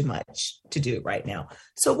it's just too much to do right now.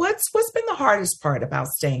 So what's been the hardest part about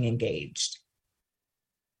staying engaged?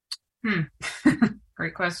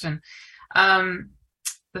 Great question. The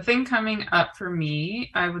thing coming up for me,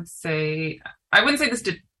 I wouldn't say this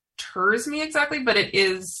deters me exactly, but it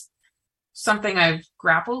is something I've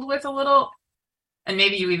grappled with a little, and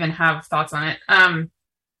maybe you even have thoughts on it.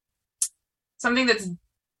 Something that's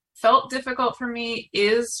felt difficult for me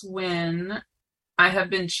is when I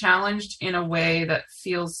have been challenged in a way that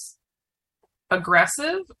feels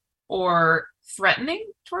aggressive or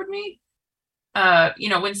threatening toward me.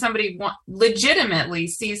 When somebody legitimately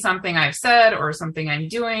sees something I've said or something I'm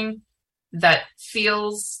doing that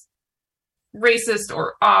feels racist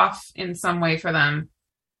or off in some way for them.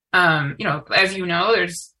 As you know,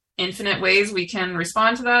 there's infinite ways we can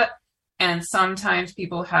respond to that. And sometimes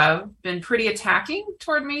people have been pretty attacking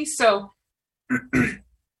toward me. So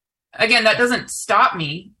again, that doesn't stop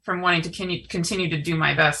me from wanting to continue to do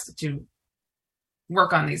my best to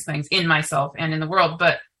work on these things in myself and in the world.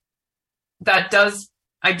 But I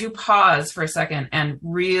do pause for a second and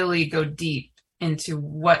really go deep into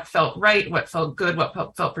what felt right, what felt good, what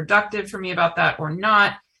felt productive for me about that or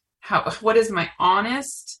not. What is my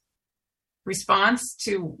honest response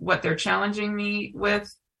to what they're challenging me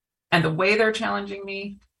with and the way they're challenging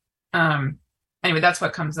me? Anyway, that's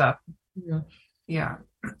what comes up. Yeah.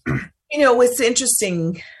 It's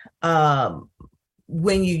interesting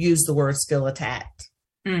when you use the words feel attacked,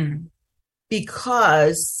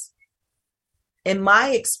 because in my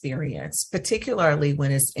experience, particularly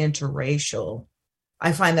when it's interracial,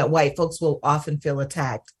 I find that white folks will often feel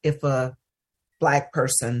attacked if a Black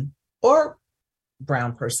person or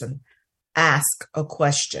brown person ask a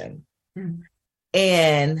question.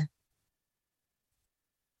 And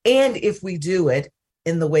if we do it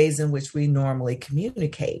in the ways in which we normally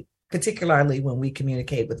communicate, particularly when we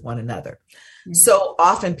communicate with one another. So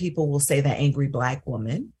often people will say the angry Black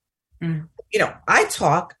woman. I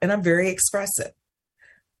talk and I'm very expressive.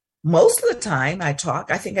 Most of the time I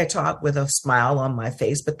think I talk with a smile on my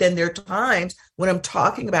face, but then there are times when I'm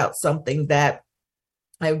talking about something that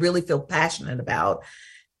I really feel passionate about,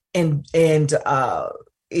 and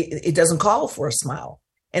it doesn't call for a smile.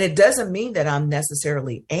 And it doesn't mean that I'm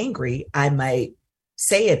necessarily angry. I might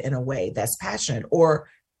say it in a way that's passionate or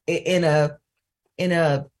in a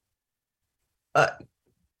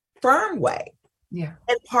firm way. Yeah.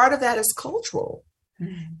 And part of that is cultural.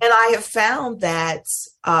 And I have found that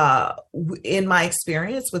in my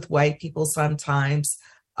experience with white people, sometimes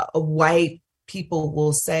white people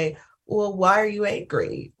will say, well, why are you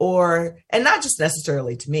angry? And not just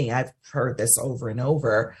necessarily to me, I've heard this over and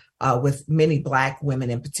over with many Black women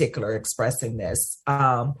in particular expressing this.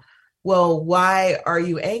 Well, why are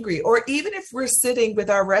you angry? Or even if we're sitting with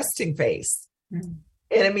our resting face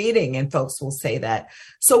in a meeting, and folks will say that.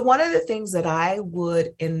 So one of the things that I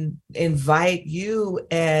would invite you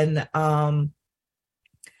and,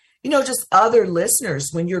 just other listeners,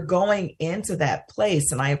 when you're going into that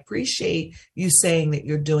place, and I appreciate you saying that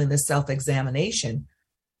you're doing the self-examination,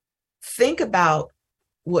 think about,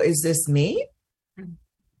 well, is this me?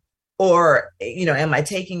 Or, am I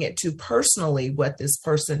taking it too personally what this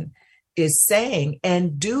person is saying?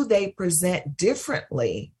 And do they present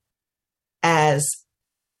differently as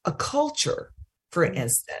a culture, for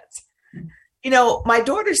instance? My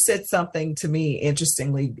daughter said something to me,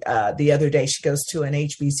 interestingly, the other day. She goes to an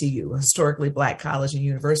HBCU, a historically Black college and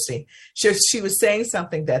university. She was saying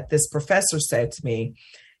something that this professor said to me.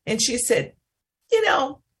 And she said,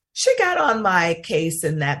 she got on my case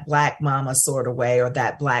in that Black mama sort of way, or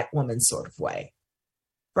that Black woman sort of way,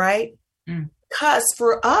 right? Because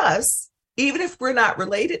for us, even if we're not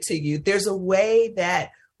related to you, there's a way that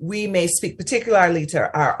we may speak, particularly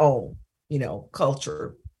to our own,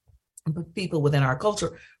 culture, people within our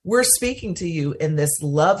culture. We're speaking to you in this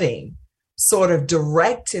loving, sort of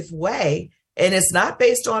directive way, and it's not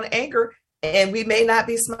based on anger, and we may not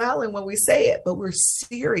be smiling when we say it, but we're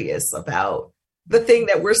serious about the thing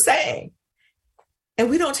that we're saying, and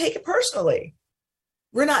we don't take it personally.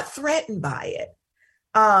 We're not threatened by it.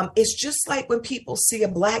 It's just like when people see a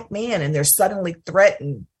Black man and they're suddenly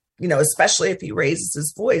threatened, especially if he raises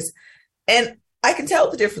his voice. And I can tell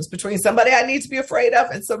the difference between somebody I need to be afraid of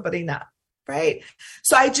and somebody not, right?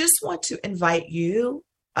 So I just want to invite you,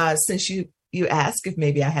 since you asked if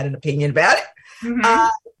maybe I had an opinion about it,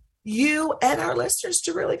 you and our listeners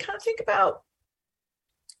to really kind of think about,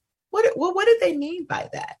 what did they mean by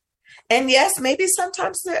that? And yes, maybe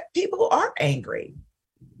sometimes people are angry.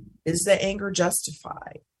 Is the anger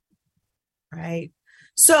justified? Right?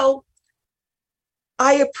 So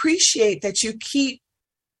I appreciate that you keep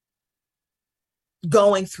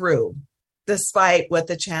going through, despite what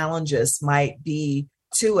the challenges might be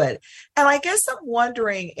to it. And I guess I'm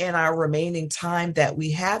wondering, in our remaining time that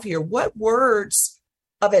we have here, what words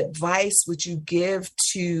of advice would you give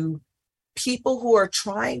to people who are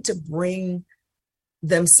trying to bring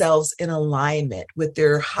themselves in alignment with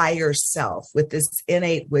their higher self, with this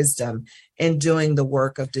innate wisdom, in doing the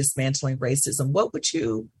work of dismantling racism? What would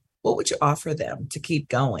you offer them to keep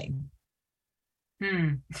going?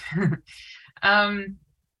 Well,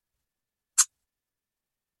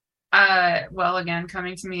 again,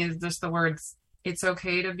 coming to me is just the words, it's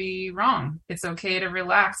okay to be wrong. It's okay to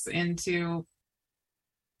relax into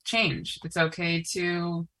change. It's okay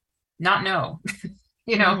to not know.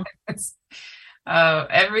 It's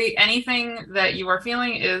anything that you are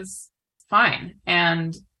feeling is fine,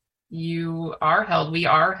 and you are held. We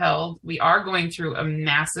are going through a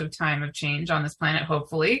massive time of change on this planet,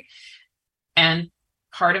 hopefully, and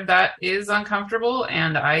part of that is uncomfortable,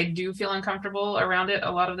 and I do feel uncomfortable around it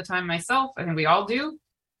a lot of the time myself. I think we all do.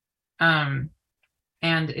 And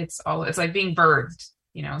it's like being birthed,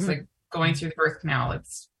 it's like going through the birth canal.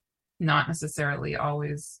 It's not necessarily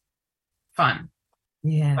always fun.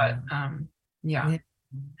 Yeah. But yeah.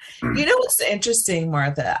 What's interesting,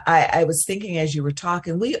 Martha, I was thinking as you were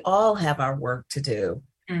talking, we all have our work to do.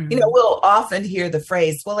 We'll often hear the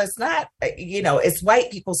phrase, well, it's not, it's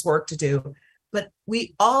white people's work to do, but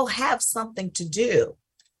we all have something to do.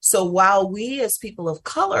 So while we as people of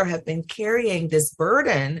color have been carrying this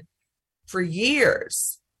burden for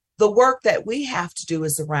years, the work that we have to do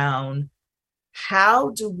is around,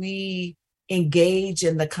 how do we engage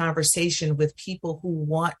in the conversation with people who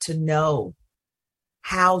want to know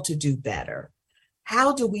how to do better?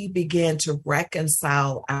 How do we begin to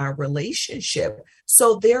reconcile our relationship?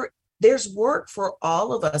 So there's work for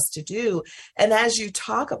all of us to do. And as you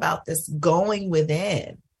talk about this going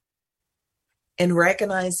within and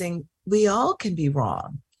recognizing we all can be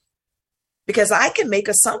wrong, because I can make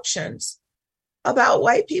assumptions about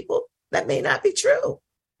white people that may not be true,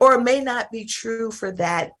 or may not be true for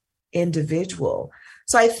that individual.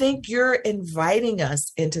 So I think you're inviting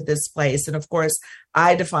us into this place. And of course,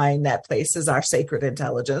 I define that place as our sacred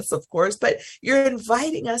intelligence, of course, but you're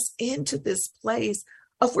inviting us into this place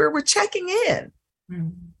of where we're checking in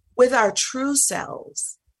with our true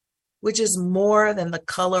selves, which is more than the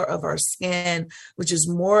color of our skin, which is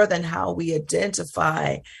more than how we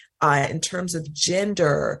identify in terms of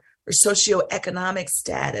gender or socioeconomic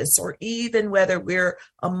status, or even whether we're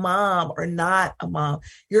a mom or not a mom.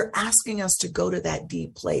 You're asking us to go to that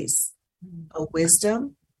deep place of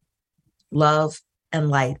wisdom, love, and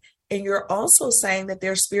light. And you're also saying that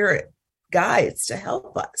there's spirit guides to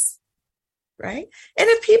help us, right? And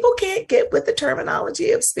if people can't get with the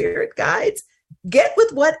terminology of spirit guides, get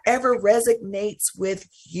with whatever resonates with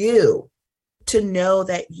you. to know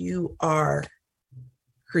that you are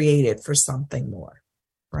created for something more,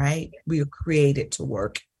 right? We are created to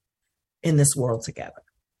work in this world together.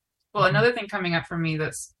 Well, another thing coming up for me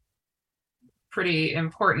that's pretty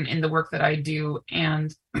important in the work that I do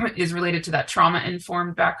and is related to that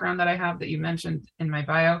trauma-informed background that I have that you mentioned in my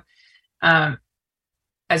bio.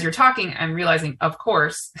 As you're talking, I'm realizing, of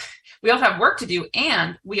course, we all have work to do,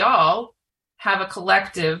 and we all have a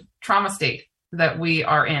collective trauma state that we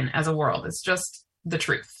are in as a world. It's just the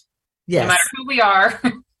truth. Yes. No matter who we are,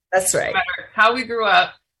 that's right. No matter how we grew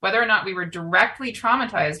up, whether or not we were directly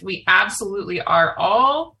traumatized, we absolutely are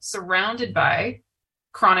all surrounded by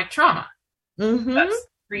chronic trauma. Mm-hmm. That's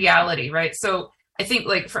reality, right? So I think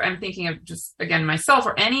I'm thinking of just, again, myself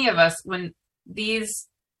or any of us, when these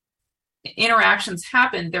interactions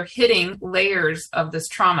happen, they're hitting layers of this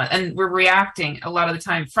trauma, and we're reacting a lot of the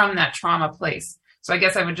time from that trauma place. So I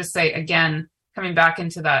guess I would just say, again, coming back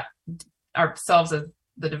into that ourselves as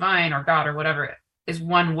the divine or God or whatever is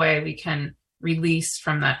one way we can release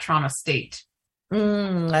from that trauma state.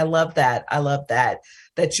 I love that. I love that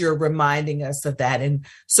you're reminding us of that. And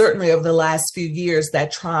certainly over the last few years,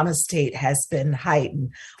 that trauma state has been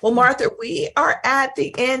heightened. Well, Martha, we are at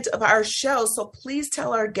the end of our show. So please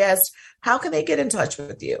tell our guests, how can they get in touch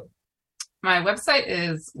with you? My website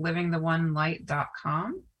is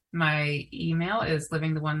livingtheonelight.com. My email is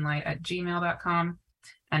livingtheonelight@gmail.com.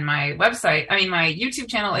 And my YouTube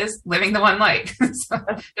channel is Living the One Light. So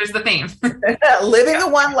there's the theme. Living the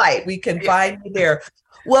One Light. We can find you there.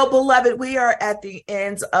 Well, beloved, we are at the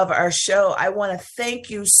end of our show. I want to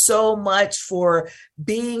thank you so much for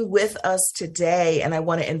being with us today. And I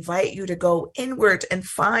want to invite you to go inward and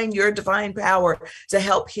find your divine power to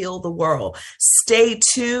help heal the world. Stay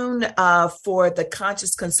tuned for the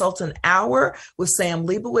Conscious Consultant Hour with Sam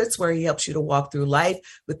Leibowitz, where he helps you to walk through life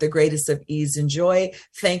with the greatest of ease and joy.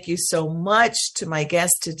 Thank you so much to my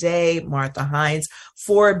guest today, Martha Hines,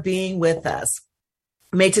 for being with us.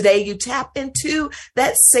 May today you tap into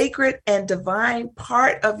that sacred and divine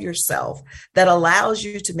part of yourself that allows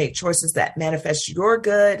you to make choices that manifest your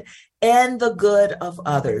good and the good of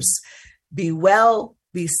others. Be well,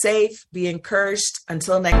 be safe, be encouraged.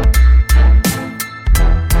 Until next time.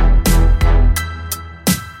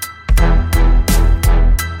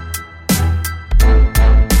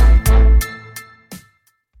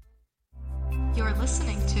 You're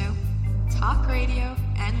listening to Talk Radio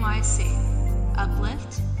NYC.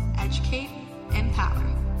 Uplift, educate, empower.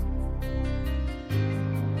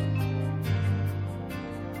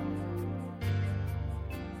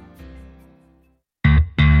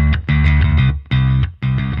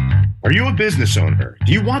 Are you a business owner?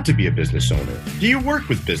 Do you want to be a business owner? Do you work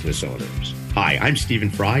with business owners? Hi, I'm Stephen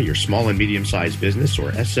Fry, your small and medium-sized business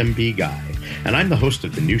or SMB guy, and I'm the host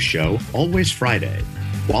of the new show, Always Friday.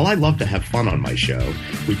 While I love to have fun on my show,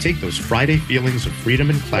 we take those Friday feelings of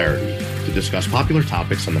freedom and clarity to discuss popular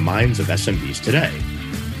topics on the minds of SMBs today.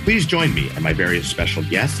 Please join me and my various special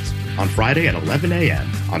guests on Friday at 11 a.m.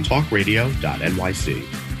 on talkradio.nyc.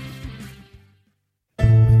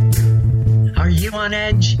 Are you on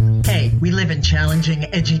edge? Hey, we live in challenging,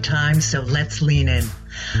 edgy times, so let's lean in.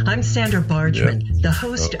 I'm Sandra Bargman, the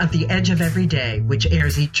host of The Edge of Every Day, which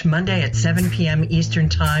airs each Monday at 7 p.m. Eastern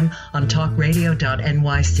Time on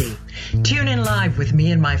talkradio.nyc. Tune in live with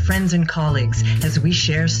me and my friends and colleagues as we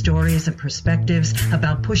share stories and perspectives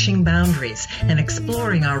about pushing boundaries and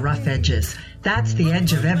exploring our rough edges. That's The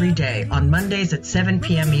Edge of Every Day on Mondays at 7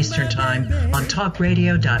 p.m. Eastern Time on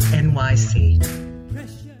talkradio.nyc.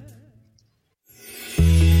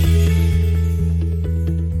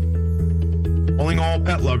 Calling all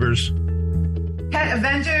pet lovers. Pet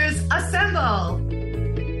Avengers, assemble!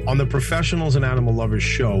 On the Professionals and Animal Lovers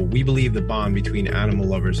show, we believe the bond between animal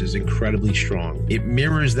lovers is incredibly strong. It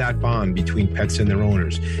mirrors that bond between pets and their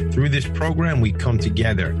owners. Through this program, we come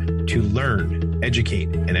together to learn, educate,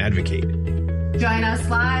 and advocate. Join us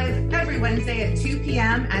live every Wednesday at 2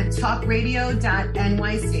 p.m. at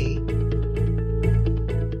talkradio.nyc.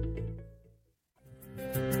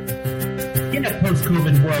 In a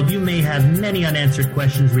post-COVID world, you may have many unanswered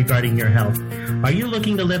questions regarding your health. Are you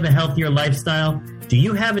looking to live a healthier lifestyle? Do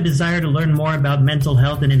you have a desire to learn more about mental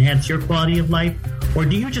health and enhance your quality of life? Or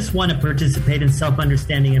do you just want to participate in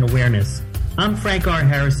self-understanding and awareness? I'm Frank R.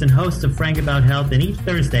 Harrison, host of Frank About Health, and each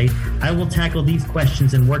Thursday, I will tackle these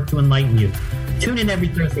questions and work to enlighten you. Tune in every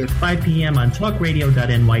Thursday at 5 p.m. on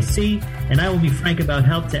talkradio.nyc, and I will be Frank About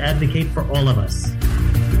Health to advocate for all of us.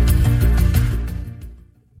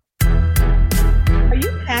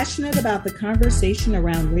 Passionate about the conversation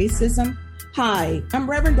around racism? Hi, I'm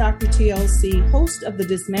Reverend Dr. TLC, host of the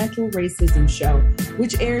Dismantle Racism Show,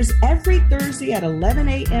 which airs every Thursday at 11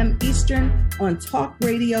 a.m. Eastern on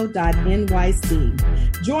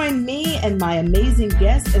talkradio.nyc. Join me and my amazing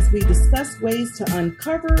guests as we discuss ways to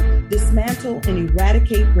uncover, dismantle, and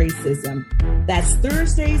eradicate racism. That's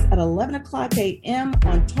Thursdays at 11 o'clock a.m.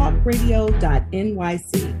 on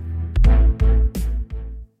talkradio.nyc.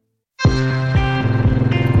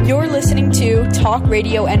 You're listening to Talk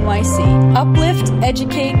Radio NYC. Uplift,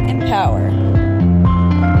 educate, empower.